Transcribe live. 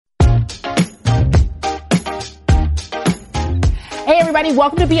everybody.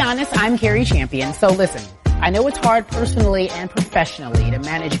 Welcome to Be Honest. I'm Cari Champion. So listen, I know it's hard personally and professionally to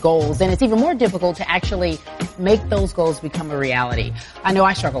manage goals, and it's even more difficult to actually make those goals become a reality. I know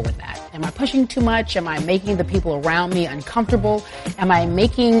I struggle with that. Am I pushing too much? Am I making the people around me uncomfortable? Am I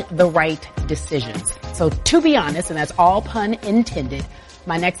making the right decisions? So to be honest, and that's all pun intended,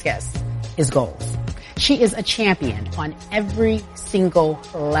 my next guest is goals. She is a champion on every single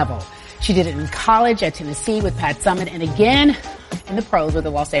level. She did it in college at Tennessee with Pat Summitt, and again in the pros with the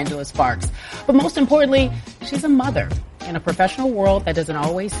Los Angeles Sparks. But most importantly, she's a mother. In a professional world that doesn't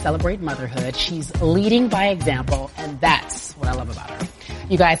always celebrate motherhood, she's leading by example, and that's what I love about her.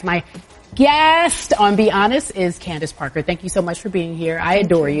 You guys, my guest on Be Honest is Candace Parker. Thank you so much for being here. I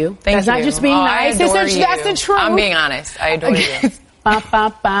adore you. Thank that's you. Not just being nice. That's the truth. I'm being honest. I adore you.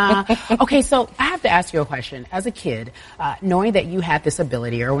 Okay, so I have to ask you a question. As a kid, knowing that you had this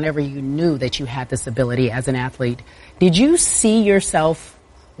ability, or whenever you knew that you had this ability as an athlete, did you see yourself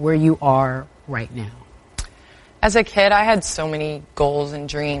where you are right now? As a kid, I had so many goals and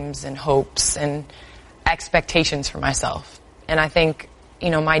dreams and hopes and expectations for myself. And I think,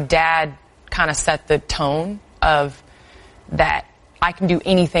 my dad kind of set the tone of that I can do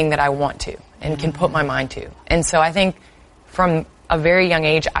anything that I want to and can put my mind to. And so I think from a very young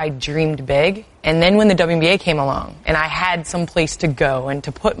age, I dreamed big. And then when the WNBA came along and I had some place to go and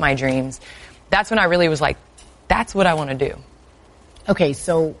to put my dreams, that's when I really was like, that's what I want to do. Okay,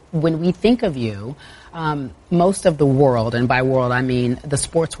 so when we think of you, most of the world, and by world I mean the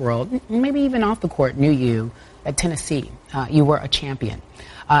sports world, maybe even off the court, knew you at Tennessee. You were a champion.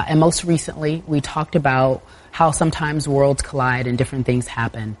 And most recently, we talked about how sometimes worlds collide and different things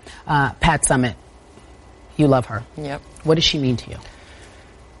happen. Pat Summitt, you love her. Yep. What does she mean to you?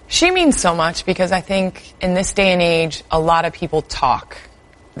 She means so much because I think in this day and age, a lot of people talk.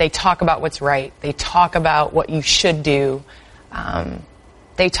 They talk about what's right. They talk about what you should do.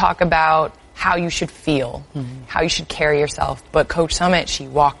 They talk about how you should feel, how you should carry yourself. But Coach Summitt, she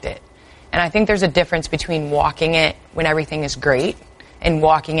walked it. And I think there's a difference between walking it when everything is great and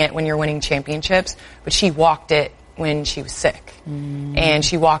walking it when you're winning championships. But she walked it when she was sick. And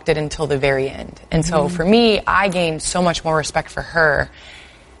she walked it until the very end. And so for me, I gained so much more respect for her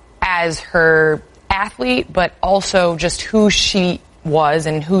as her athlete, but also just who she was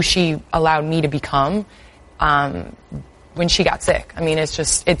and who she allowed me to become when she got sick. I mean, it's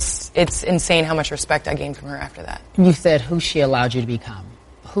just, it's insane how much respect I gained from her after that. You said who she allowed you to become.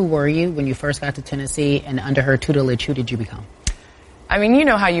 Who were you when you first got to Tennessee, and under her tutelage, who did you become? I mean, you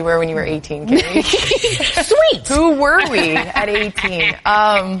know how you were when you were 18, Cari. Sweet! Who were we at 18?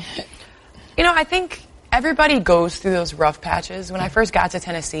 I think everybody goes through those rough patches. When I first got to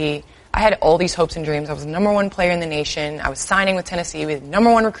Tennessee, I had all these hopes and dreams. I was the number one player in the nation. I was signing with Tennessee with the number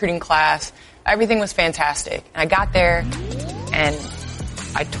one recruiting class. Everything was fantastic. And I got there, and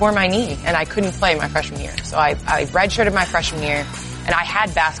I tore my knee, and I couldn't play my freshman year. So I redshirted my freshman year, and I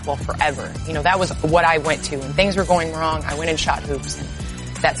had basketball forever. That was what I went to. When things were going wrong, I went and shot hoops. And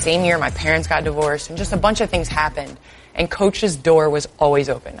that same year, my parents got divorced, and just a bunch of things happened. And Coach's door was always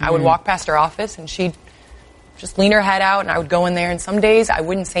open. I would walk past her office, and she'd just lean her head out, and I would go in there. And some days, I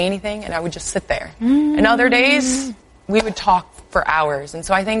wouldn't say anything, and I would just sit there. And other days, we would talk for hours. And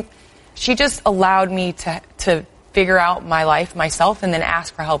so I think she just allowed me to figure out my life myself and then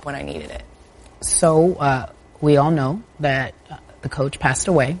ask for help when I needed it. So we all know that the coach passed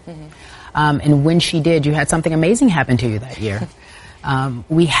away. And when she did, you had something amazing happen to you that year.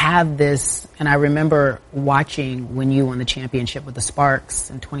 We have this, and I remember watching when you won the championship with the Sparks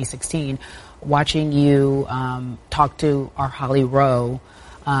in 2016, watching you talk to our Holly Rowe,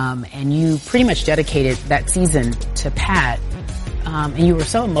 and you pretty much dedicated that season to Pat. And you were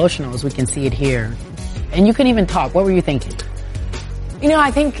so emotional, as we can see it here. And you couldn't even talk. What were you thinking?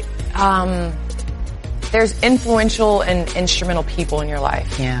 I think there's influential and instrumental people in your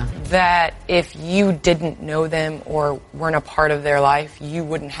life. Yeah. That if you didn't know them or weren't a part of their life, you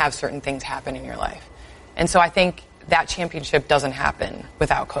wouldn't have certain things happen in your life. And so I think that championship doesn't happen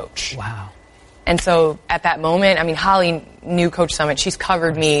without Coach. Wow. And so at that moment, Holly knew Coach Summitt. She's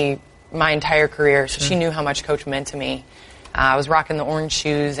covered me my entire career, so she knew how much Coach meant to me. I was rocking the orange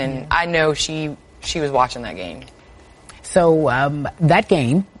shoes, and I know she was watching that game. So that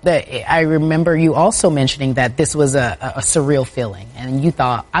game, I remember you also mentioning that this was a surreal feeling, and you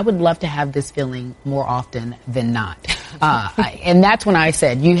thought, I would love to have this feeling more often than not. And that's when I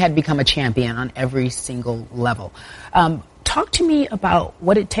said you had become a champion on every single level. Talk to me about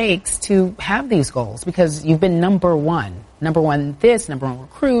what it takes to have these goals, because you've been number one this, number one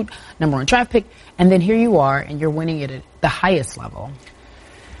recruit, number one draft pick, and then here you are, and you're winning it at the highest level.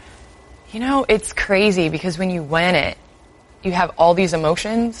 It's crazy because when you win it, you have all these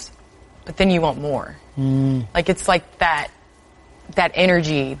emotions, but then you want more. Like, it's like that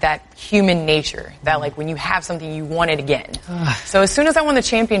energy, that human nature, that like when you have something, you want it again. So as soon as I won the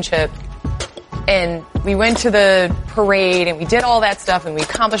championship and we went to the parade and we did all that stuff and we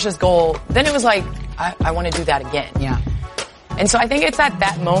accomplished this goal, then it was like, I want to do that again. Yeah. And so I think it's at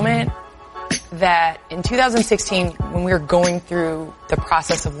that moment that in 2016, when we were going through the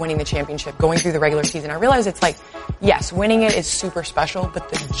process of winning the championship, going through the regular season, I realized it's like, yes, winning it is super special, but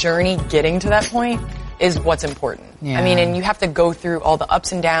the journey getting to that point is what's important. Yeah. I mean, and you have to go through all the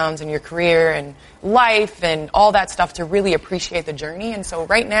ups and downs in your career and life and all that stuff to really appreciate the journey. And so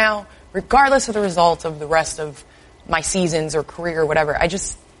right now, regardless of the results of the rest of my seasons or career or whatever,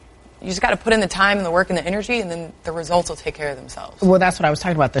 you just got to put in the time and the work and the energy, and then the results will take care of themselves. Well, that's what I was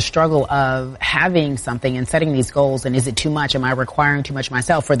talking about, the struggle of having something and setting these goals, and is it too much? Am I requiring too much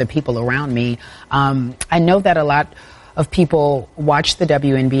myself for the people around me? I know that a lot of people watch the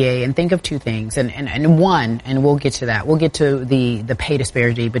WNBA and think of two things, and one, and we'll get to that. We'll get to the pay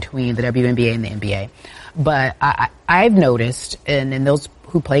disparity between the WNBA and the NBA. But I've noticed, and those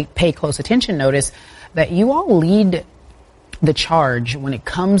who pay close attention notice, that you all lead the charge when it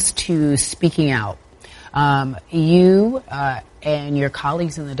comes to speaking out. You and your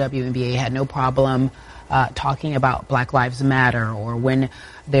colleagues in the WNBA had no problem talking about Black Lives Matter, or when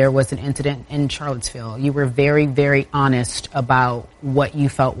there was an incident in Charlottesville. You were very, very honest about what you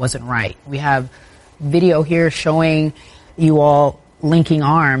felt wasn't right. We have video here showing you all linking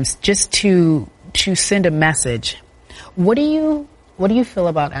arms just to send a message. What do you feel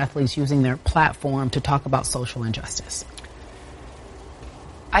about athletes using their platform to talk about social injustice?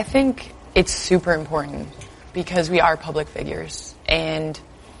 I think it's super important because we are public figures, and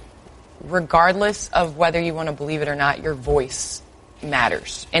regardless of whether you want to believe it or not, your voice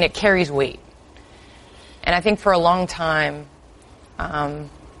matters and it carries weight. And I think for a long time,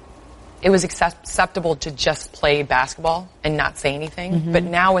 it was acceptable to just play basketball and not say anything. Mm-hmm. But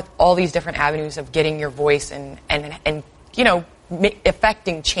now with all these different avenues of getting your voice and you know,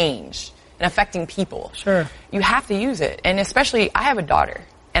 affecting change and affecting people, sure, you have to use it. And especially, I have a daughter,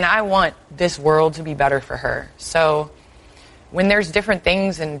 and I want this world to be better for her. So when there's different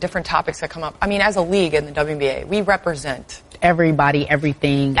things and different topics that come up, I mean, as a league in the WNBA, we represent everybody,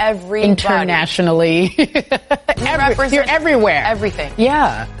 everything, everybody. Internationally. You're everywhere. Everything.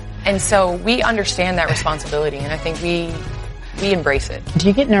 Yeah. And so we understand that responsibility, and I think we embrace it. Do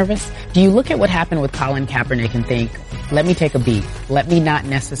you get nervous? Do you look at what happened with Colin Kaepernick and think, let me take a beat. Let me not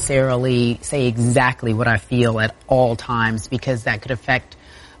necessarily say exactly what I feel at all times, because that could affect,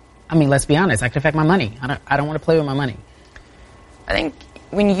 I mean, let's be honest, that could affect my money. I don't want to play with my money. I think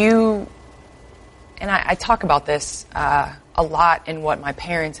when you, and I talk about this a lot in what my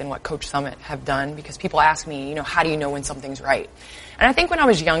parents and what Coach Summit have done, because people ask me, you know, how do you know when something's right? And I think when I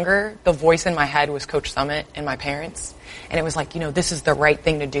was younger, the voice in my head was Coach Summit and my parents. And it was like, you know, this is the right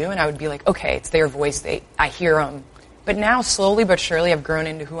thing to do. And I would be like, okay, it's their voice. I hear them. But now, slowly but surely, I've grown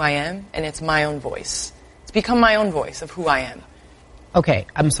into who I am, and it's my own voice. It's become my own voice of who I am. Okay,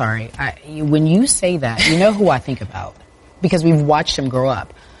 I'm sorry. When you say that, you know who I think about, because we've watched him grow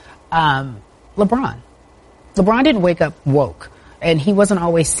up. LeBron. LeBron didn't wake up woke, and he wasn't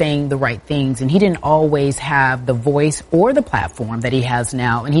always saying the right things, and he didn't always have the voice or the platform that he has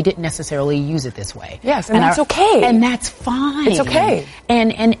now, and he didn't necessarily use it this way. Yes, and that's okay. And that's fine. It's okay.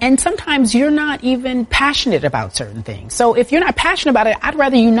 And sometimes you're not even passionate about certain things. So if you're not passionate about it, I'd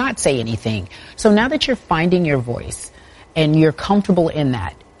rather you not say anything. So now that you're finding your voice and you're comfortable in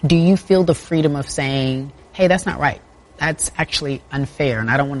that, do you feel the freedom of saying, hey, that's not right? That's actually unfair, and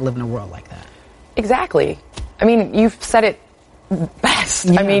I don't want to live in a world like that. Exactly. I mean, you've said it best.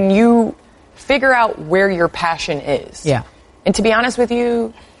 Yeah. I mean, you figure out where your passion is. Yeah. And to be honest with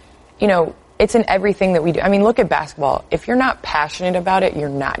you, you know, it's in everything that we do. I mean, look at basketball. If you're not passionate about it, you're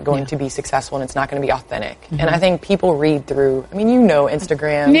not going to be successful, and it's not going to be authentic. Mm-hmm. And I think people read through, I mean, you know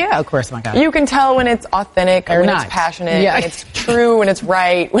Instagram. Yeah, of course, my God. You can tell when it's authentic, or when it's passionate, when it's true, when it's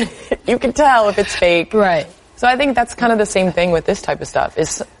right. You can tell if it's fake. Right. So I think that's kind of the same thing with this type of stuff.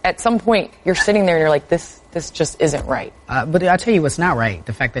 Is at some point you're sitting there and you're like, this just isn't right. But I'll tell you what's not right: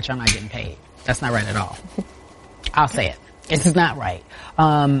 the fact that y'all not getting paid. That's not right at all. I'll say it. It's not right.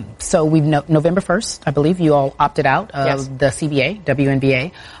 So we've November 1st, I believe you all opted out of the CBA,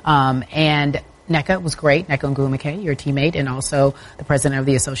 WNBA, and Nneka was great. Nneka Ogwumike, your teammate, and also the president of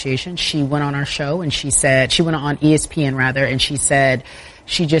the association. She went on our show and she went on ESPN rather, and she said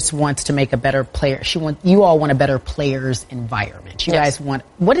she just wants to make a better player. You all want a better players environment. You guys want,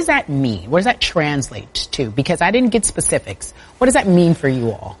 what does that mean? What does that translate to? Because I didn't get specifics. What does that mean for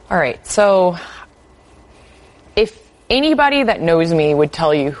you all? All right. So if anybody that knows me would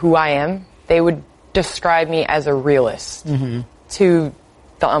tell you who I am. They would describe me as a realist to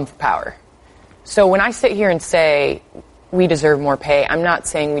the umph power. So when I sit here and say we deserve more pay, I'm not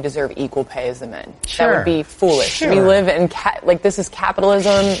saying we deserve equal pay as the men. Sure. That would be foolish. Sure. We live in, this is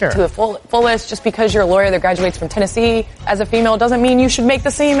capitalism to the fullest. Just because you're a lawyer that graduates from Tennessee as a female doesn't mean you should make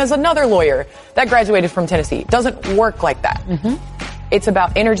the same as another lawyer that graduated from Tennessee. It doesn't work like that. It's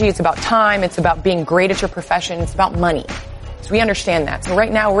about energy, it's about time, it's about being great at your profession, it's about money. So we understand that. So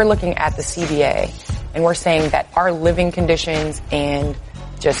right now we're looking at the CBA and we're saying that our living conditions and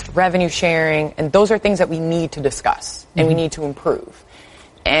just revenue sharing, and those are things that we need to discuss and we need to improve.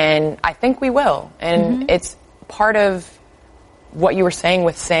 And I think we will. And it's part of what you were saying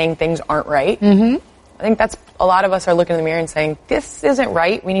with saying things aren't right. I think that's a lot of us are looking in the mirror and saying, this isn't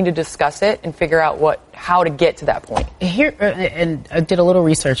right. We need to discuss it and figure out how to get to that point. Here, and I did a little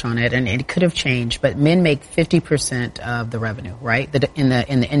research on it, and it could have changed, but men make 50% of the revenue, right? In the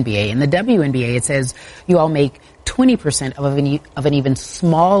NBA. In the WNBA, it says you all make 20% of an even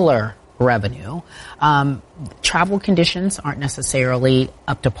smaller revenue. Travel conditions aren't necessarily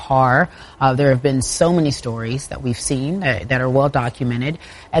up to par. There have been so many stories that we've seen that are well documented,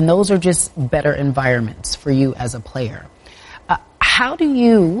 and those are just better environments for you as a player. How do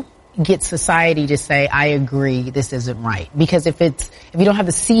you get society to say, I agree, this isn't right? Because if you don't have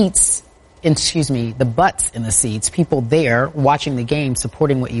the butts in the seats, people there watching the game,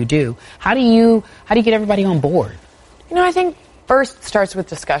 supporting what you do, how do you get everybody on board? I think first it starts with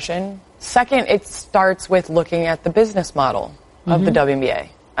discussion. Second, it starts with looking at the business model of the WNBA.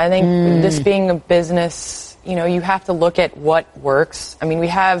 I think this being a business, you have to look at what works. I mean, we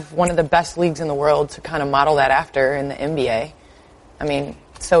have one of the best leagues in the world to kind of model that after in the NBA. I mean,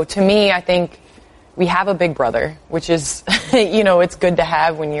 so to me, I think we have a big brother, which is, it's good to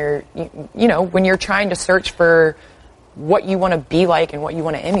have when when you're trying to search for what you want to be like and what you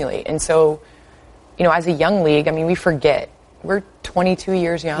want to emulate. And so, as a young league, I mean, we forget. We're 22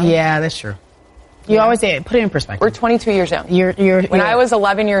 years young. Yeah, that's true. You always say, put it in perspective. We're 22 years young. When I was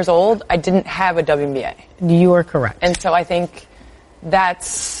 11 years old, I didn't have a WNBA. You are correct. And so I think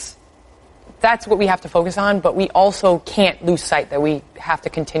that's what we have to focus on, but we also can't lose sight that we have to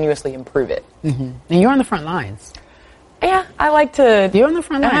continuously improve it. And you're on the front lines. Yeah, I like to. You're on the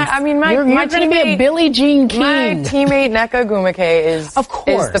front lines. I mean, you're going to be a Billie Jean King. My teammate Nneka Ogwumike is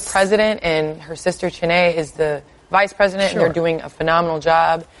the president, and her sister Chiney is the vice president, and they're doing a phenomenal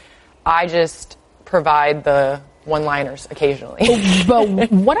job. I just provide the one-liners occasionally. But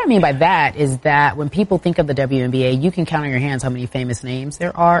what I mean by that is that when people think of the WNBA, you can count on your hands how many famous names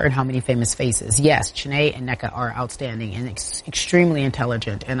there are and how many famous faces. Yes, Chiney and Nneka are outstanding and extremely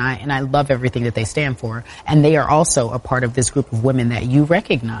intelligent, and I love everything that they stand for. And they are also a part of this group of women that you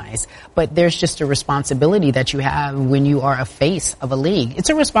recognize. But there's just a responsibility that you have when you are a face of a league. It's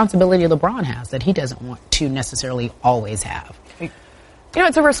a responsibility LeBron has that he doesn't want to necessarily always have.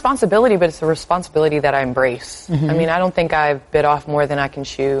 It's a responsibility, but it's a responsibility that I embrace. I mean, I don't think I've bit off more than I can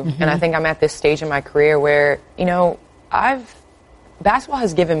chew. And I think I'm at this stage in my career where, basketball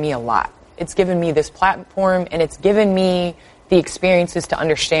has given me a lot. It's given me this platform, and it's given me the experiences to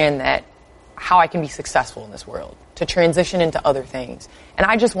understand that how I can be successful in this world, to transition into other things. And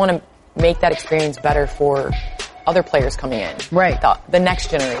I just want to make that experience better for other players coming in. Right. The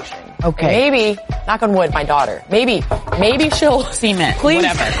next generation. Okay. And maybe, knock on wood, my daughter. Maybe she'll cement. Please.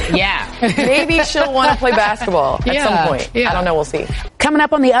 Whatever. Yeah. Maybe she'll want to play basketball at some point. Yeah. I don't know. We'll see. Coming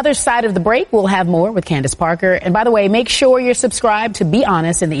up on the other side of the break, we'll have more with Candace Parker. And by the way, make sure you're subscribed to Be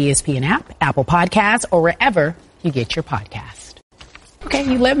Honest in the ESPN app, Apple Podcasts, or wherever you get your podcast. Okay,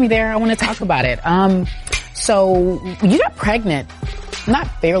 you led me there. I want to talk about it. So you got pregnant. Not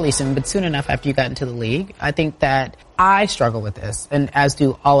fairly soon, but soon enough after you got into the league. I think that I struggle with this, and as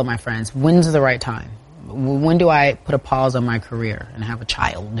do all of my friends. When's the right time? When do I put a pause on my career and have a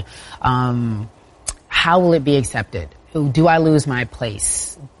child? How will it be accepted? Do I lose my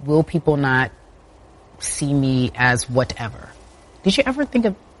place? Will people not see me as whatever? Did you ever think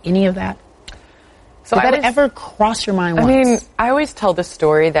of any of that? Did that ever cross your mind once? I mean, I always tell this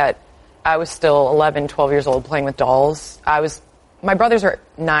story that I was still 11, 12 years old playing with dolls. My brothers are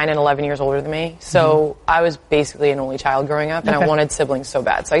 9 and 11 years older than me, so I was basically an only child growing up, and I wanted siblings so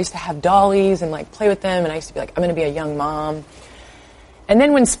bad. So I used to have dollies and play with them, and I used to be like, I'm going to be a young mom. And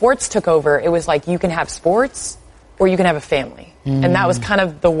then when sports took over, it was like you can have sports or you can have a family. And that was kind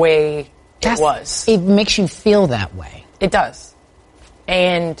of the way it was. It makes you feel that way. It does.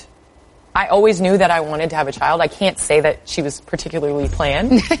 And I always knew that I wanted to have a child. I can't say that she was particularly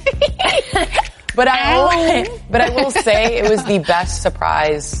planned. But I will say it was the best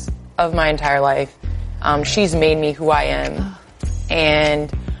surprise of my entire life. She's made me who I am.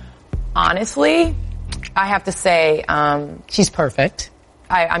 And honestly, I have to say, she's perfect.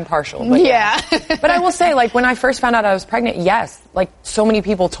 I'm partial, but yeah. But I will say, like, when I first found out I was pregnant, yes, like, so many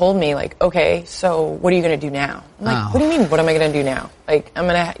people told me, like, okay, so what are you going to do now? I'm like, what do you mean, what am I going to do now? Like, I'm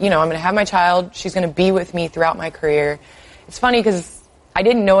going to have my child. She's going to be with me throughout my career. It's funny because I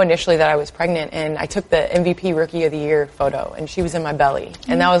didn't know initially that I was pregnant, and I took the MVP Rookie of the Year photo, and she was in my belly.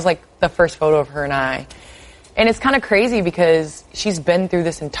 And that was, like, the first photo of her and I. And it's kind of crazy because she's been through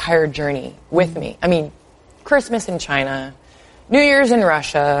this entire journey with me. I mean, Christmas in China, New Year's in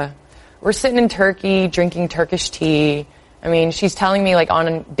Russia. We're sitting in Turkey drinking Turkish tea. I mean, she's telling me, like,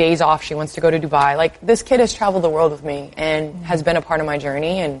 on days off she wants to go to Dubai. Like, this kid has traveled the world with me and has been a part of my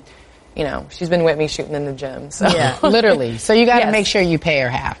journey. And, you know, she's been with me shooting in the gym. So. Yeah, literally. So you got to make sure you pay her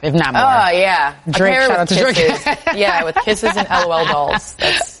half, if not more. Oh, yeah. Drink, shout out to kisses. Yeah, with kisses and LOL dolls.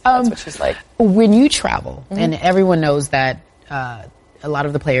 That's what she's like. When you travel, and everyone knows that a lot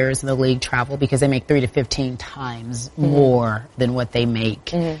of the players in the league travel because they make 3 to 15 times more than what they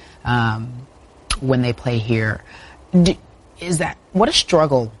make when they play here. What a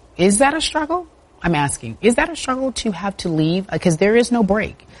struggle. Is that a struggle? I'm asking. Is that a struggle to have to leave? Because there is no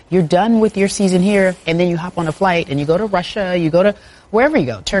break. You're done with your season here, and then you hop on a flight, and you go to Russia, you go to wherever you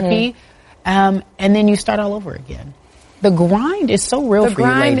go, Turkey, and then you start all over again. The grind is so real for you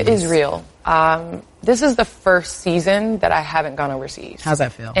ladies. The grind is real. This is the first season that I haven't gone overseas. How's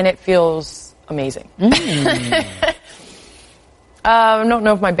that feel? And it feels amazing. I don't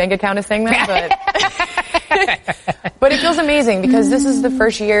know if my bank account is saying that, but it feels amazing because this is the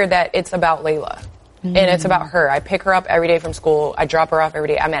first year that it's about Layla. And it's about her. I pick her up every day from school. I drop her off every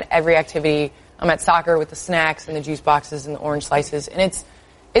day. I'm at every activity. I'm at soccer with the snacks and the juice boxes and the orange slices. And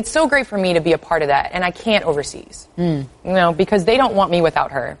it's so great for me to be a part of that. And I can't overseas, you know, because they don't want me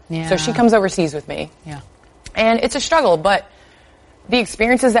without her. Yeah. So she comes overseas with me. Yeah. And it's a struggle, but the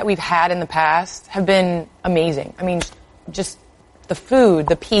experiences that we've had in the past have been amazing. I mean, just the food,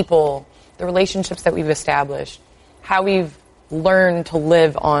 the people, the relationships that we've established, how we've learned to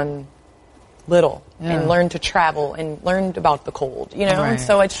live on little and learned to travel and learned about the cold, you know? Right.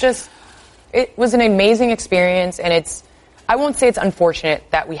 So it was an amazing experience, and I won't say it's unfortunate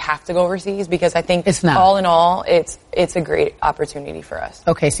that we have to go overseas because I think it's not. All in all, it's a great opportunity for us.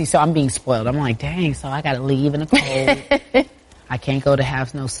 Okay, see, so I'm being spoiled. I'm like, dang, so I got to leave in the cold. I can't go to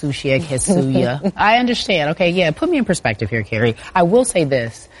have no sushi at Kitsuya. I understand. Okay, yeah, put me in perspective here, Cari. I will say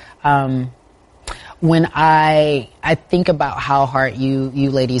this. When I think about how hard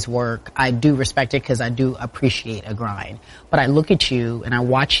you ladies work, I do respect it because I do appreciate a grind. But I look at you and I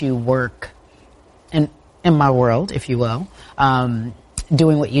watch you work in my world, if you will,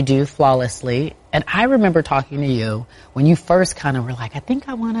 doing what you do flawlessly. And I remember talking to you when you first kind of were like, I think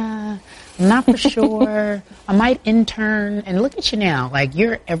I want to, I'm not for sure. I might intern. And look at you now. Like,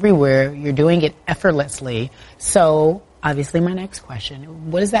 you're everywhere. You're doing it effortlessly. So, obviously, my next question,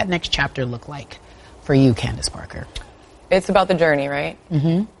 what does that next chapter look like for you, Candace Parker? It's about the journey, right?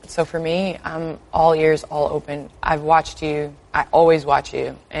 Mm-hmm. So for me, I'm all ears, all open. I've watched you. I always watch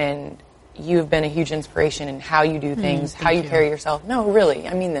you. And you've been a huge inspiration in how you do things, how you carry yourself. No, really,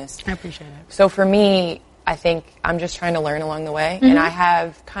 I mean this. I appreciate it. So for me, I think I'm just trying to learn along the way. And I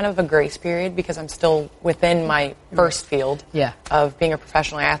have kind of a grace period because I'm still within my first field of being a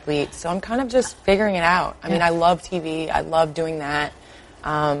professional athlete. So I'm kind of just figuring it out. I mean, I love TV. I love doing that.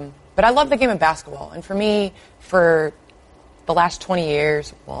 But I love the game of basketball. And for me, for the last 20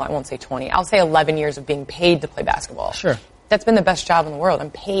 years, well, I won't say 20, I'll say 11 years of being paid to play basketball. Sure. That's been the best job in the world.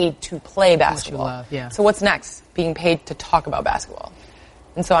 I'm paid to play basketball. What you love, yeah. So what's next? Being paid to talk about basketball.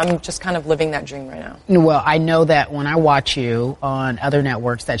 And so I'm just kind of living that dream right now. Well, I know that when I watch you on other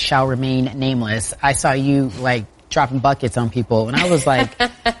networks that shall remain nameless, I saw you, like, dropping buckets on people, and I was like,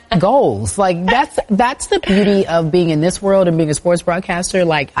 goals. Like, that's the beauty of being in this world and being a sports broadcaster.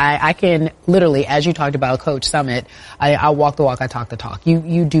 Like, I can literally, as you talked about Coach Summit, I walk the walk, I talk the talk.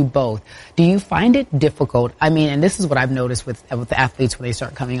 You do both. Do you find it difficult? I mean, and this is what I've noticed with the athletes when they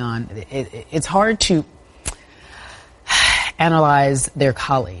start coming on. It's hard to analyze their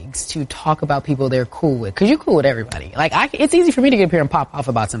colleagues, to talk about people they're cool with, because you're cool with everybody. Like, it's easy for me to get up here and pop off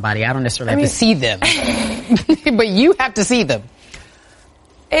about somebody. I don't necessarily have to see them, but you have to see them.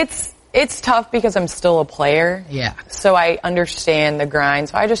 It's tough because I'm still a player. Yeah. So I understand the grind.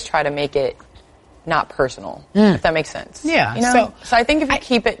 So I just try to make it not personal, if that makes sense. Yeah. You know? So I think if you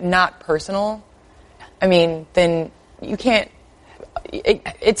keep it not personal, I mean, then you can't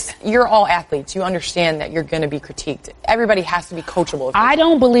you're all athletes. You understand that you're going to be critiqued. Everybody has to be coachable. I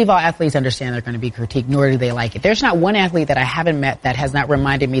don't believe all athletes understand they're going to be critiqued, nor do they like it. There's not one athlete that I haven't met that has not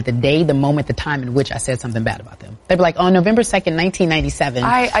reminded me the day, the moment, the time in which I said something bad about them. They'd be like, on November 2nd, 1997.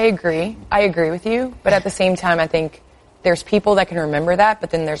 I agree. I agree with you. But at the same time, I think there's people that can remember that,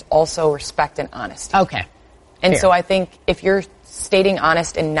 but then there's also respect and honesty. Okay. And Fair. so I think if you're stating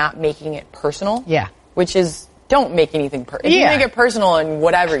honest and not making it personal, which is, don't make anything personal. If you make it personal in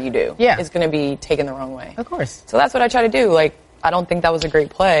whatever you do, it's going to be taken the wrong way. Of course. So that's what I try to do. Like, I don't think that was a great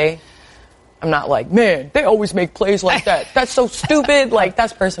play. I'm not like, man, they always make plays like that. That's so stupid. Like,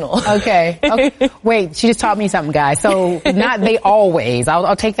 that's personal. Okay. Wait, she just taught me something, guys. So not they always.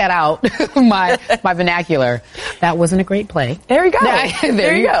 I'll take that out, my vernacular. That wasn't a great play. There you go.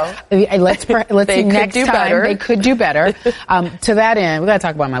 There you go. Let's see next time. Better. They could do better. To that end, we got to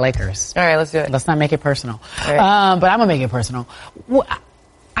talk about my Lakers. All right, let's do it. Let's not make it personal. All right. But I'm going to make it personal. Well,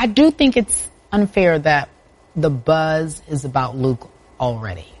 I do think it's unfair that the buzz is about Luke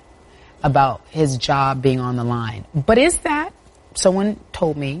already, about his job being on the line. But is that, someone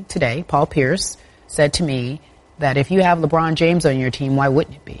told me today, Paul Pierce said to me, that if you have LeBron James on your team, why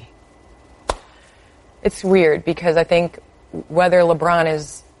wouldn't it be? It's weird because I think whether LeBron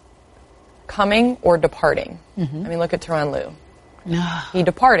is coming or departing, I mean, look at Tyronn Lue. He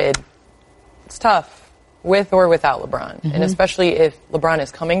departed. It's tough with or without LeBron. And especially if LeBron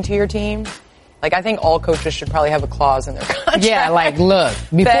is coming to your team. Like, I think all coaches should probably have a clause in their contract. Yeah, like, look,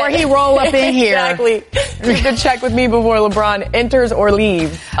 before he roll up in here. Exactly. You can check with me before LeBron enters or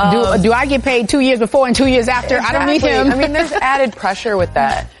leaves. Do I get paid 2 years before and 2 years after? Exactly. I don't need him. I mean, there's added pressure with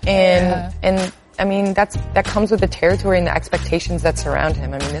that. And I mean, that comes with the territory and the expectations that surround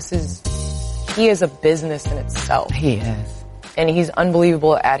him. I mean, he is a business in itself. He is. And he's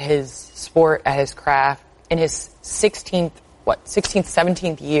unbelievable at his sport, at his craft, in his 16th,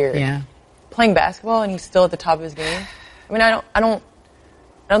 17th year. Yeah. Playing basketball and he's still at the top of his game. I mean, I don't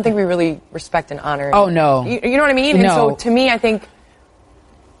think we really respect and honor him. Oh, no. You know what I mean? No. And so to me, I think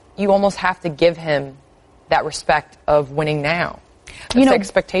you almost have to give him that respect of winning now. That's the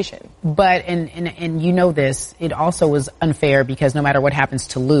expectation. But and you know this, it also was unfair because no matter what happens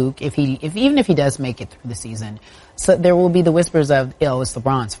to Luke, even if he does make it through the season, so there will be the whispers of, it's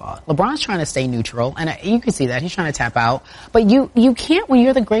LeBron's fault. LeBron's trying to stay neutral, and you can see that he's trying to tap out. But you can't when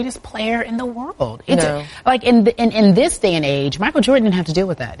you're the greatest player in the world. It's like in this day and age, Michael Jordan didn't have to deal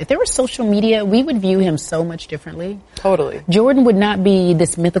with that. If there was social media, we would view him so much differently. Totally. Jordan would not be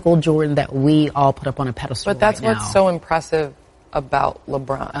this mythical Jordan that we all put up on a pedestal. But that's right what's so impressive about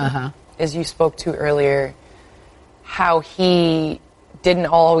LeBron, as you spoke to earlier, how he didn't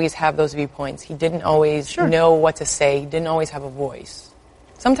always have those viewpoints. He didn't always know what to say. He didn't always have a voice.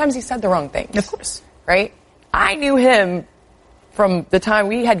 Sometimes he said the wrong things. Of course. Right? I knew him from the time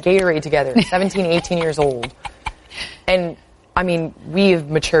we had Gatorade together, 17, 18 years old. And, I mean, we have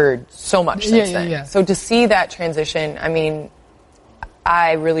matured so much since then. Yeah. So to see that transition, I mean,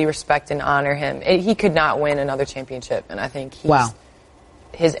 I really respect and honor him. He could not win another championship, and I think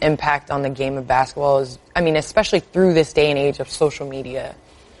his impact on the game of basketball is, I mean, especially through this day and age of social media,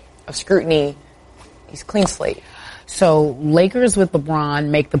 of scrutiny, he's clean slate. So Lakers with LeBron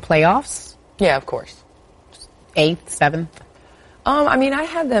make the playoffs? Yeah, of course. 8th, 7th? I mean, I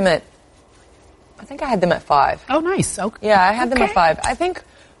think I had them at 5. Oh, nice. Okay. Yeah, I had them at 5. I think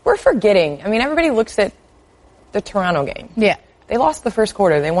we're forgetting. I mean, everybody looks at the Toronto game. Yeah. They lost the first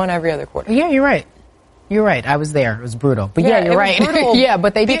quarter. They won every other quarter. Yeah, you're right. You're right. I was there. It was brutal. But you're right. Brutal yeah,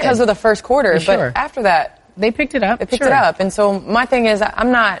 but they did. Because of the first quarter. But after that, they picked it up. They picked it up. And so my thing is,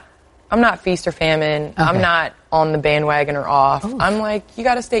 I'm not feast or famine. Okay. I'm not on the bandwagon or off. Ooh. I'm like, you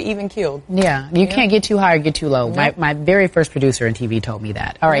got to stay even keeled. Yeah. You can't get too high or get too low. Nope. My very first producer in TV told me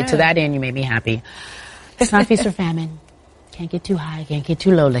that. All right. To that end, you made me happy. It's not feast or famine. Can't get too high. Can't get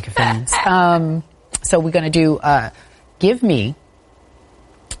too low, Laker fans. So we're going to do, give me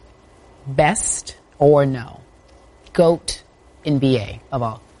best or no. GOAT NBA of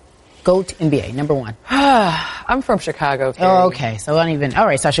all. GOAT NBA, number 1. I'm from Chicago, Cari. Oh, okay. So all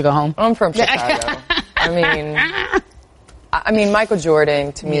right, so I should go home? I'm from Chicago. I mean, Michael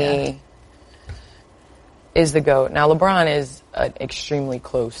Jordan, to me, is the GOAT. Now, LeBron is an extremely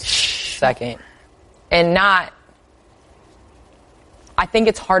close second. And I think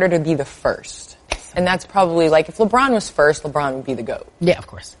it's harder to be the first. And that's probably, like, if LeBron was first, LeBron would be the GOAT. Yeah, of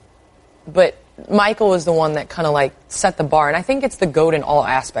course. But Michael was the one that kind of, like, set the bar. And I think it's the GOAT in all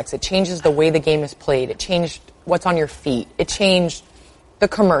aspects. It changes the way the game is played. It changed what's on your feet. It changed the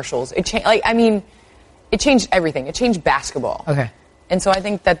commercials. It changed everything. It changed basketball. Okay. And so I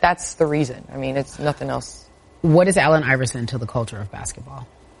think that's the reason. I mean, it's nothing else. What is Allen Iverson to the culture of basketball?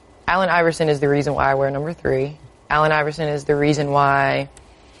 Allen Iverson is the reason why I wear number 3. Allen Iverson is the reason why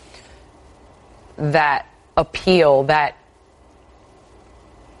that appeal, that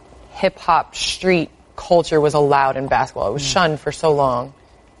hip-hop street culture was allowed in basketball. It was shunned for so long.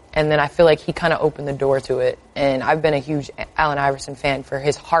 And then I feel like he kind of opened the door to it. And I've been a huge Allen Iverson fan for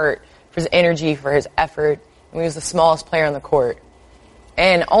his heart, for his energy, for his effort. He was the smallest player on the court.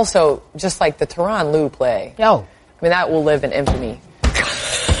 And also, just like the Tyronn Lue play. Yo. I mean, that will live in infamy.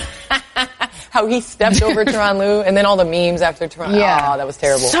 How he stepped over Tyronn Lue, and then all the memes after Tyronn. Yeah. Oh, that was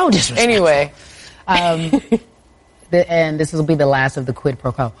terrible. So disrespectful. Anyway. And this will be the last of the quid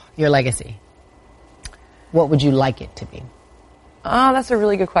pro quo. Your legacy. What would you like it to be? Oh, that's a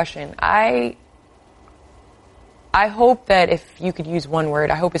really good question. I hope that if you could use one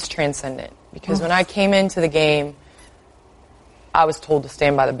word, I hope it's transcendent. Because when I came into the game, I was told to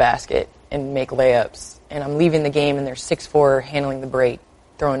stand by the basket and make layups. And I'm leaving the game and they're 6'4", handling the break,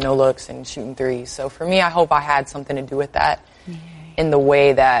 throwing no looks and shooting threes. So for me, I hope I had something to do with that in the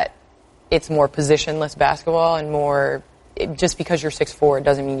way that it's more positionless basketball and more, just because you're 6'4", it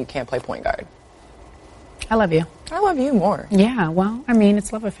doesn't mean you can't play point guard. I love you. I love you more. Yeah, well, I mean,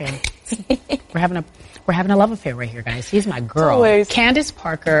 it's love affair. We're having a love affair right here, guys. She's my girl. Always. Candace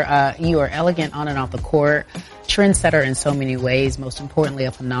Parker, you are elegant on and off the court, trendsetter in so many ways, most importantly,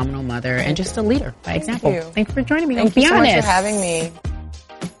 a phenomenal mother, and just a leader by example. Thank you for joining me. Thank you so much for having me.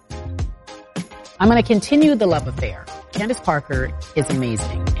 I'm going to continue the love affair. Candace Parker is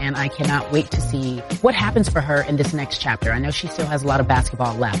amazing, and I cannot wait to see what happens for her in this next chapter. I know she still has a lot of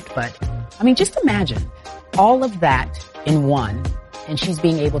basketball left, but, I mean, just imagine all of that in one, and she's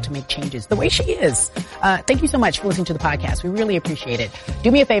being able to make changes the way she is. Thank you so much for listening to the podcast. We really appreciate it.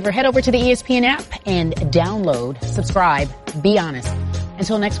 Do me a favor, head over to the ESPN app and download, subscribe, be honest.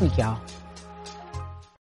 Until next week, y'all.